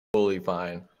fully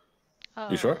fine.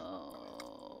 You sure?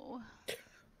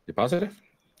 You positive?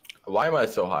 Why am I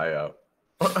so high up?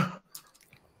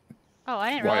 Oh,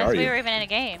 I didn't realize we were even in a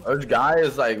game. This guy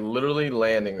is like literally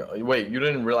landing. Wait, you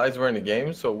didn't realize we're in a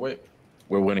game? So wait.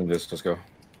 We're winning this. Let's go.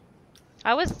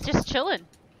 I was just chilling.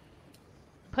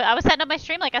 I was setting up my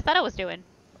stream like I said I was doing.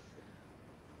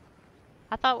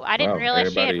 I didn't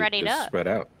realize she had readied up. Spread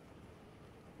out.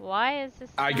 Why is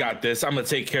this? I got this. I'm gonna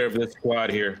take care of this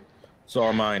squad here. It's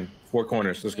all mine. 4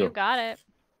 corners. Let's go. You got it.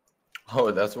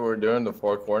 Oh, that's what we're doing. The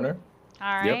 4 corner.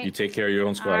 All right. Yep. You take care of your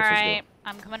own squad. All right.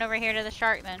 I'm coming over here to the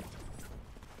shark then.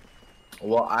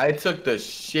 Well, I took the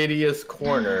shittiest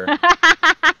corner.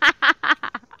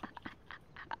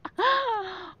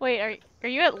 Wait, are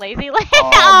you at Lazy Land? Oh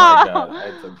my god,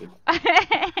 I took the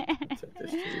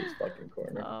shittiest fucking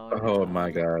corner. Oh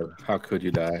my god, how could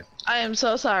you die? I am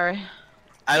so sorry.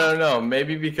 I don't know,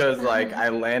 maybe because like I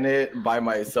landed by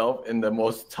myself in the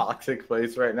most toxic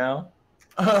place right now.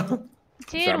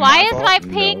 Dude, why is my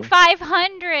ping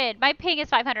 500? My ping is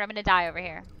 500. I'm gonna die over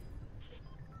here.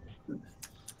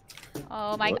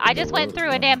 Oh my! I just went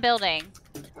through a damn building.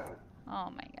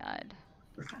 Oh my god.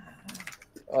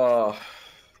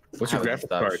 What's your graphics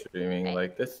card? Streaming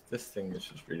like this thing is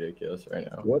just ridiculous right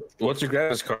now. What's your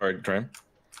graphics card, Trent?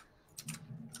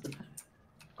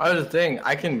 I was saying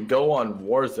I can go on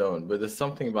Warzone, but there's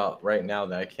something about right now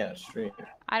that I can't stream.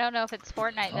 I don't know if it's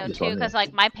Fortnite though too, because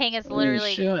like my ping is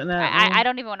literally. I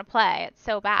don't even want to play. It's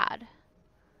so bad.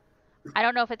 I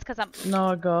don't know if it's because I'm.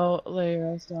 No, go lay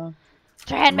your ass down.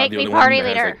 Tran, make me party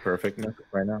leader. Like perfectness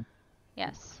right now.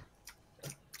 Yes.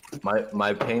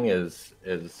 My ping is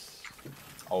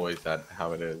always that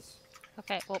how it is.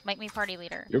 Okay, well make me party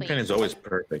leader. Your ping is always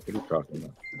perfect. What are you talking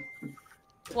about?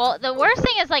 Well, the worst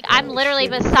thing is like I'm literally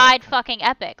beside fucking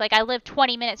Epic. Like I live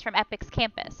 20 minutes from Epic's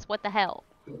campus. What the hell?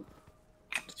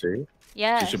 See?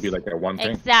 Yes. You should be like that one thing.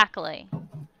 Exactly.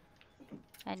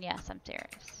 And yes, I'm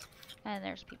serious. And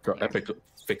there's people. Girl, Epic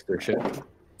fix their shit.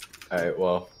 Alright,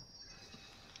 well.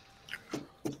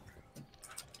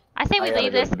 I say we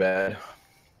leave this. Bed.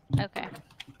 Okay.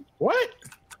 What?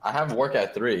 I have work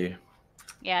at 3.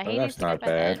 Yeah, he that's not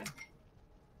bad.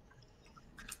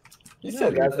 You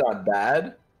said that's not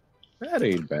bad? That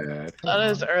ain't bad. That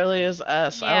is early as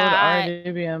S. Yeah, I would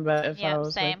already be in bed if I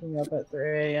was waking up at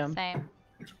 3 a.m. Same.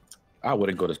 I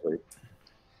wouldn't go to sleep.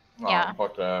 Yeah. Oh,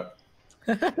 fuck that.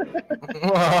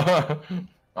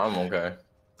 I'm okay.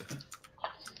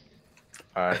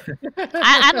 Alright.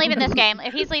 I'm leaving this game.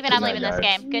 If he's leaving, I'm leaving this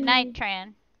game. Good night,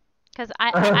 Tran. Because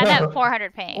I'm at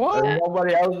 400 ping. What?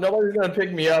 So. Nobody's gonna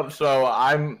pick me up, so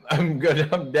I'm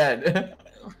good. I'm dead.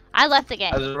 I left the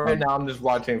game. As of right now, I'm just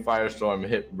watching Firestorm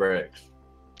hit bricks.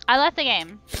 I left the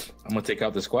game. I'm gonna take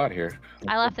out the squad here.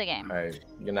 I left the game. Alright.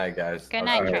 Good night, guys. Good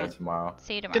night, Tran. Tomorrow.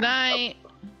 See you tomorrow. Good night.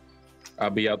 I'll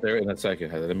be out there in a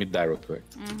second. Let me die real quick.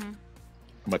 Mm-hmm. I'm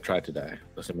gonna try to die.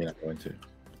 Doesn't mean I'm going to.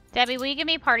 Debbie, will you give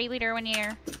me party leader when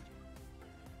you're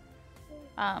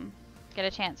get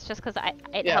a chance? Just because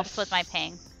it helps with my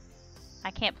ping.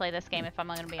 I can't play this game if I'm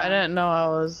gonna be on. I didn't know I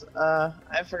was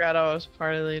I forgot I was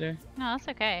party leader. No, that's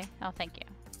okay. Oh, thank you.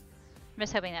 I'm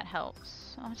just hoping that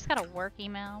helps. Oh, I just got a work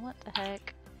email. What the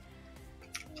heck?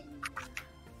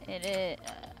 It is.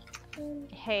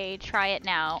 Hey, try it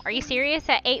now. Are you serious?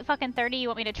 At 8 fucking 30, you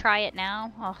want me to try it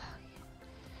now? Oh.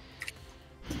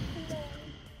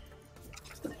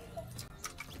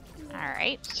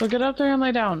 Alright. So get up there and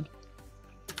lay down.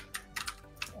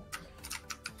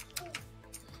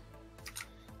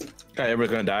 Guy ever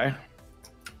gonna die?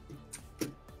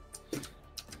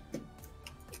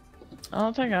 I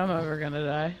don't think I'm ever gonna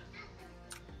die.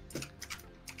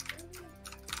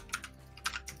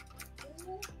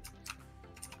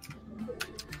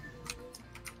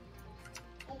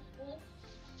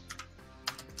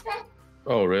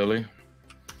 Oh, really?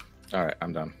 Alright,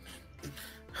 I'm done.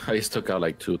 I just took out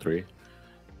like 2, 3.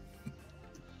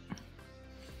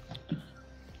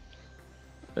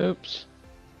 Oops.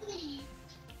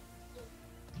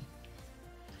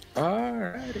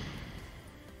 Alrighty.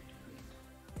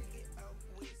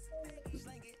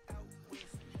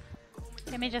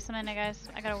 Give me just a minute, guys.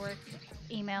 I got a work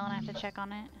email and I have to check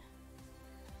on it.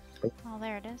 Oh,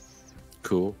 there it is.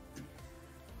 Cool.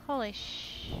 Holy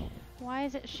sh... Why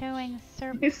is it showing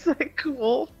server? Is that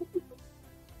cool?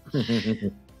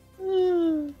 That's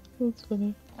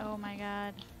funny. Oh my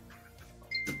god.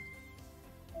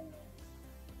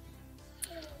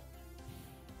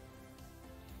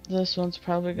 This one's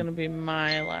probably gonna be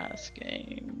my last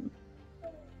game.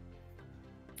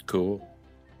 Cool.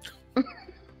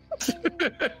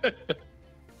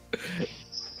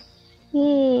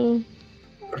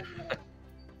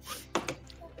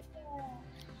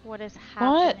 What is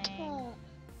happening? What?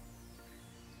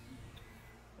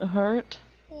 It hurt?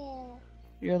 Yeah.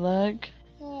 Your leg?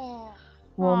 Yeah.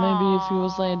 Well, maybe if you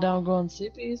was laying down going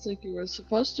sleepies like you were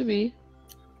supposed to be.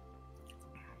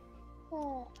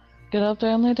 Yeah. Get up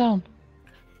there and lay down.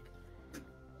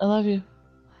 I love you.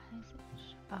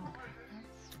 Oh, okay.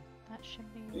 That should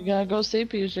be. You gotta go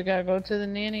sleepies. You gotta go to the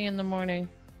nanny in the morning.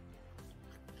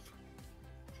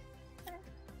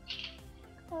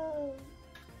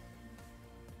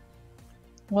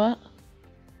 What?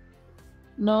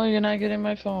 No, you're not getting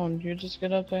my phone. You just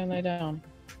get up there and lay down.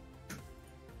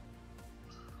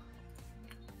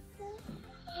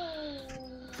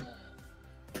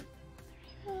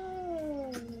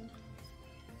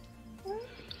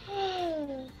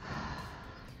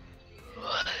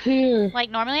 Here.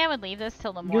 Like normally I would leave this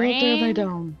till the Get up there and lay morning,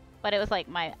 down. but it was like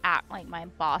my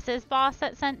boss's boss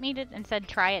that sent me to and said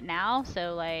try it now.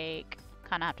 So like,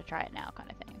 kind of have to try it now, kind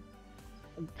of thing.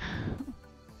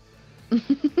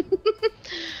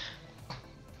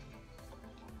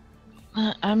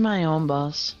 I'm my own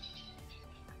boss.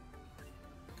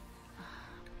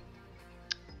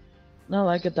 I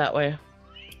like it that way.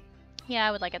 Yeah,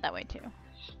 I would like it that way too.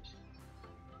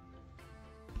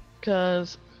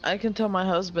 Cause I can tell my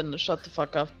husband to shut the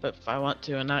fuck up if I want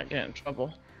to and not get in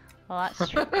trouble. Well, that's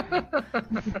true.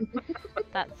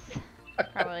 That's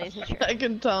probably the truth. I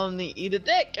can tell him to eat a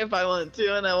dick if I want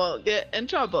to and I won't get in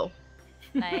trouble.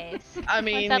 Nice. I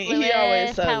mean, What's up, he Lewis?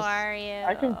 always says, how are you?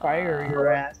 I can fire your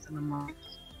ass in a month.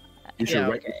 You should Yeah,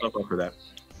 write okay. yourself up for that.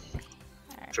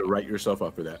 You should write yourself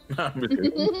up for that.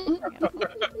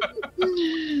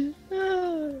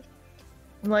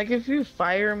 Like, if you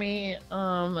fire me,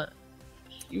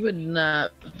 you would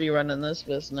not be running this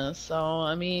business. So,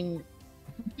 I mean,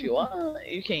 if you want,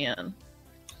 you can.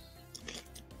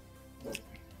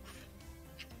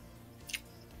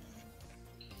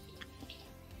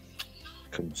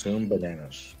 Consume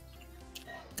bananas.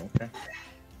 Okay.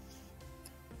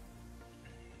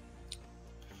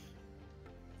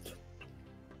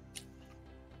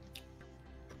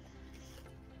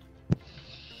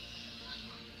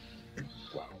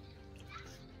 Wow.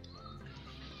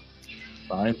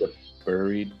 Find the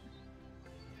buried.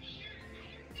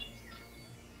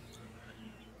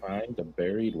 Find the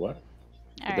buried what?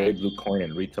 The All buried right. blue coin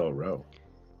in retail row.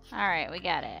 All right, we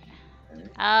got it.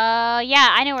 Yeah,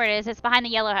 I know where it is. It's behind the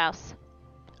yellow house.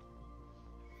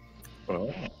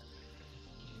 Oh.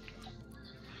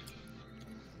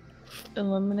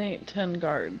 Eliminate 10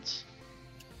 guards.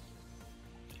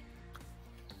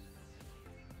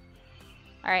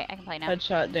 All right, I can play now.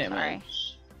 Headshot damage. Sorry.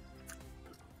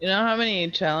 You know how many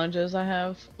challenges I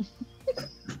have?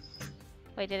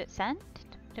 Wait, did it send?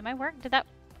 Did my work? Did that?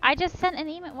 I just sent an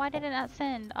email. Why did it not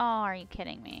send? Oh, are you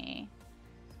kidding me?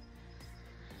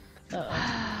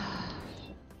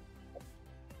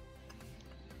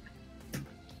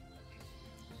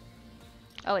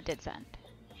 Oh, it did send.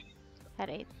 At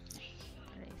 8.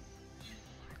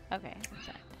 Okay, it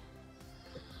sent.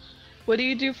 What do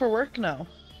you do for work now?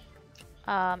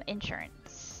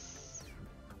 Insurance.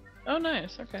 Oh,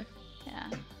 nice. Okay. Yeah.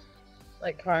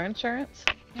 Like car insurance?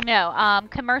 No,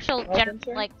 commercial, Health insurance?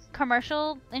 like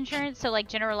commercial insurance, so like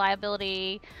general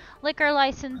liability, liquor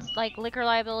license, like liquor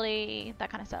liability, that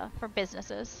kind of stuff for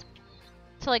businesses.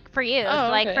 So like for you, Oh,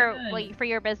 like okay, for nice. like for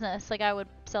your business, like I would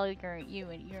sell you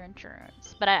and your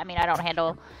insurance. But I mean, I don't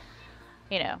handle,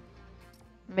 you know,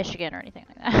 Michigan or anything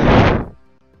like that.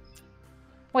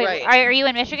 Wait, Right. are you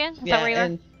in Michigan? Is that Yeah, where you are?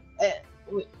 and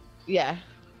yeah,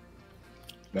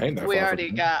 That ain't that we far from already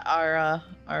here. got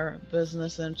our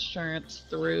business insurance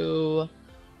through.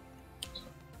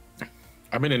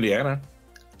 I'm in Indiana.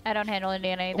 I don't handle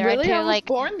Indiana either. Really, I I do was like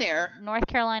born there. North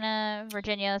Carolina,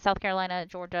 Virginia, South Carolina,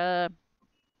 Georgia.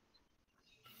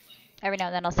 Every now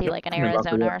and then I'll see like an I'm in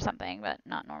Arizona Lafayette. or something, but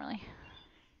not normally.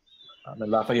 I'm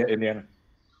in Lafayette, Indiana.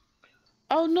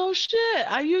 Oh no shit!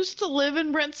 I used to live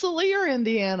in Rensselaer,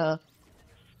 Indiana.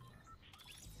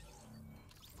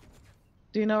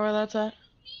 Do you know where that's at?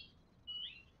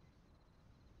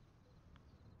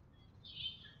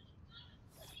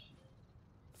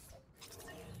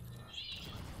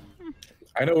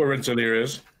 I know where Rensselaer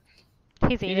is.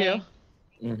 He's You eating.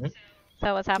 do? Mm-hmm.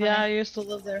 So what's happening? Yeah, I used to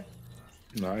live there.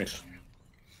 Nice.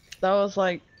 That was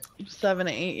like 7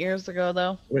 to 8 years ago,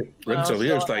 though. Wait, when I was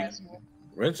Rensselaer's still in like high school.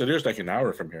 Rensselaer's like an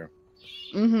hour from here.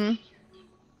 Mm-hmm.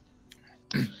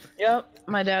 Yep,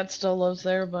 my dad still lives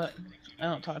there, but I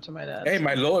don't talk to my dad. Hey,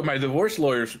 so- my divorce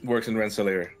lawyer works in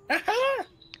Rensselaer.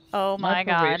 Oh my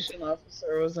god. probation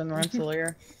officer was in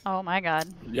Rensselaer. Oh my god.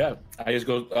 Yeah, I just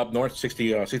go up north,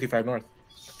 65 north.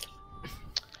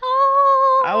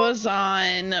 I was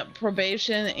on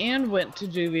probation and went to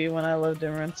juvie when I lived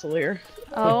in Rensselaer.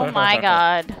 Oh my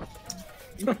god.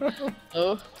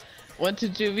 Oh, went to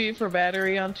juvie for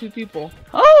battery on 2 people.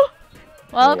 Oh!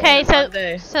 Well, okay, so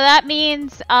day. so that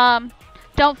means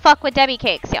don't fuck with Debbie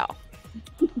Cakes, y'all.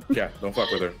 Yeah, don't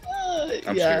fuck with her.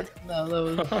 I'm yeah, scared.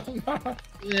 no, that was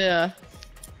yeah.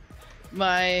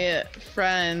 My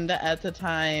friend at the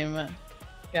time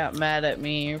got mad at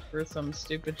me for some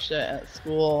stupid shit at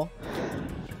school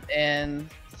and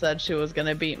said she was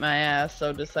gonna beat my ass,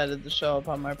 so decided to show up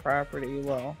on my property.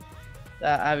 Well,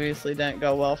 that obviously didn't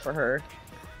go well for her.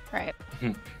 Right.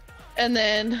 And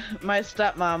then my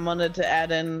stepmom wanted to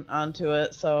add in onto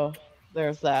it, so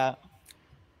there's that.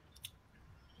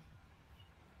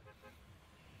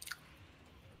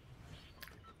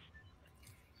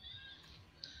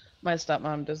 My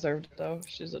stepmom deserved it though.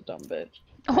 She's a dumb bitch.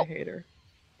 I hate her.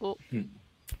 Oh.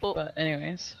 But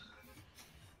anyways,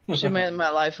 she made my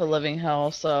life a living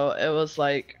hell. So it was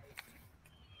like,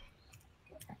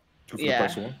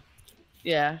 yeah,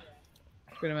 yeah,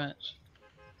 pretty much.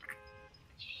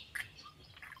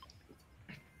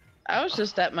 I was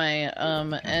just at my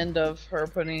end of her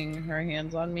putting her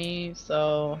hands on me,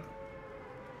 so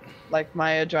like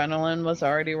my adrenaline was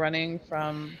already running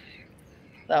from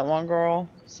that one girl.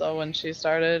 So when she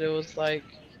started, it was like,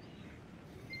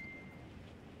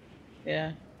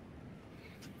 yeah.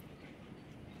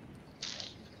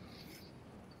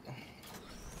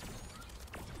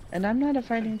 And I'm not a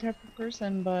fighting type of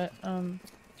person, but Do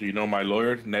you know my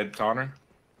lawyer, Ned Tonner?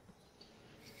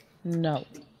 no.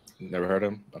 Never heard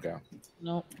of him? Okay.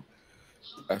 Nope.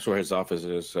 That's where his office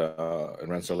is in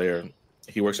Rensselaer.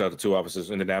 He works out of the 2 offices,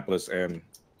 Indianapolis and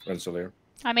Rensselaer.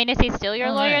 I mean, is he still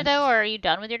your lawyer nice. though, or are you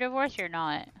done with your divorce? Or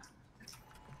not?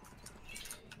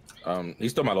 He's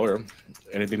still my lawyer.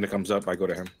 Anything that comes up, I go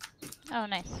to him. Oh,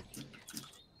 nice.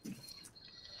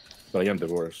 But I am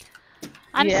divorced.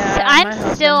 I'm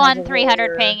Yeah, still on has a 300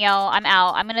 lawyer. ping, y'all. I'm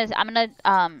out. I'm gonna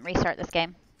restart this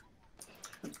game.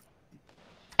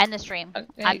 End the stream.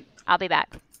 Okay. I'll be back.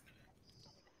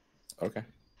 Okay.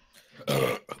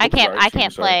 I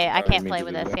can't Sorry. I can't play to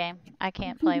with do this that. game. I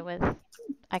can't play with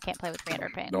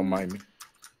 300 ping. Don't mind me.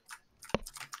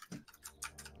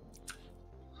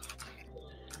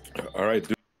 All right,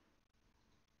 dude.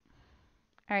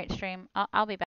 All right, stream. I'll be back.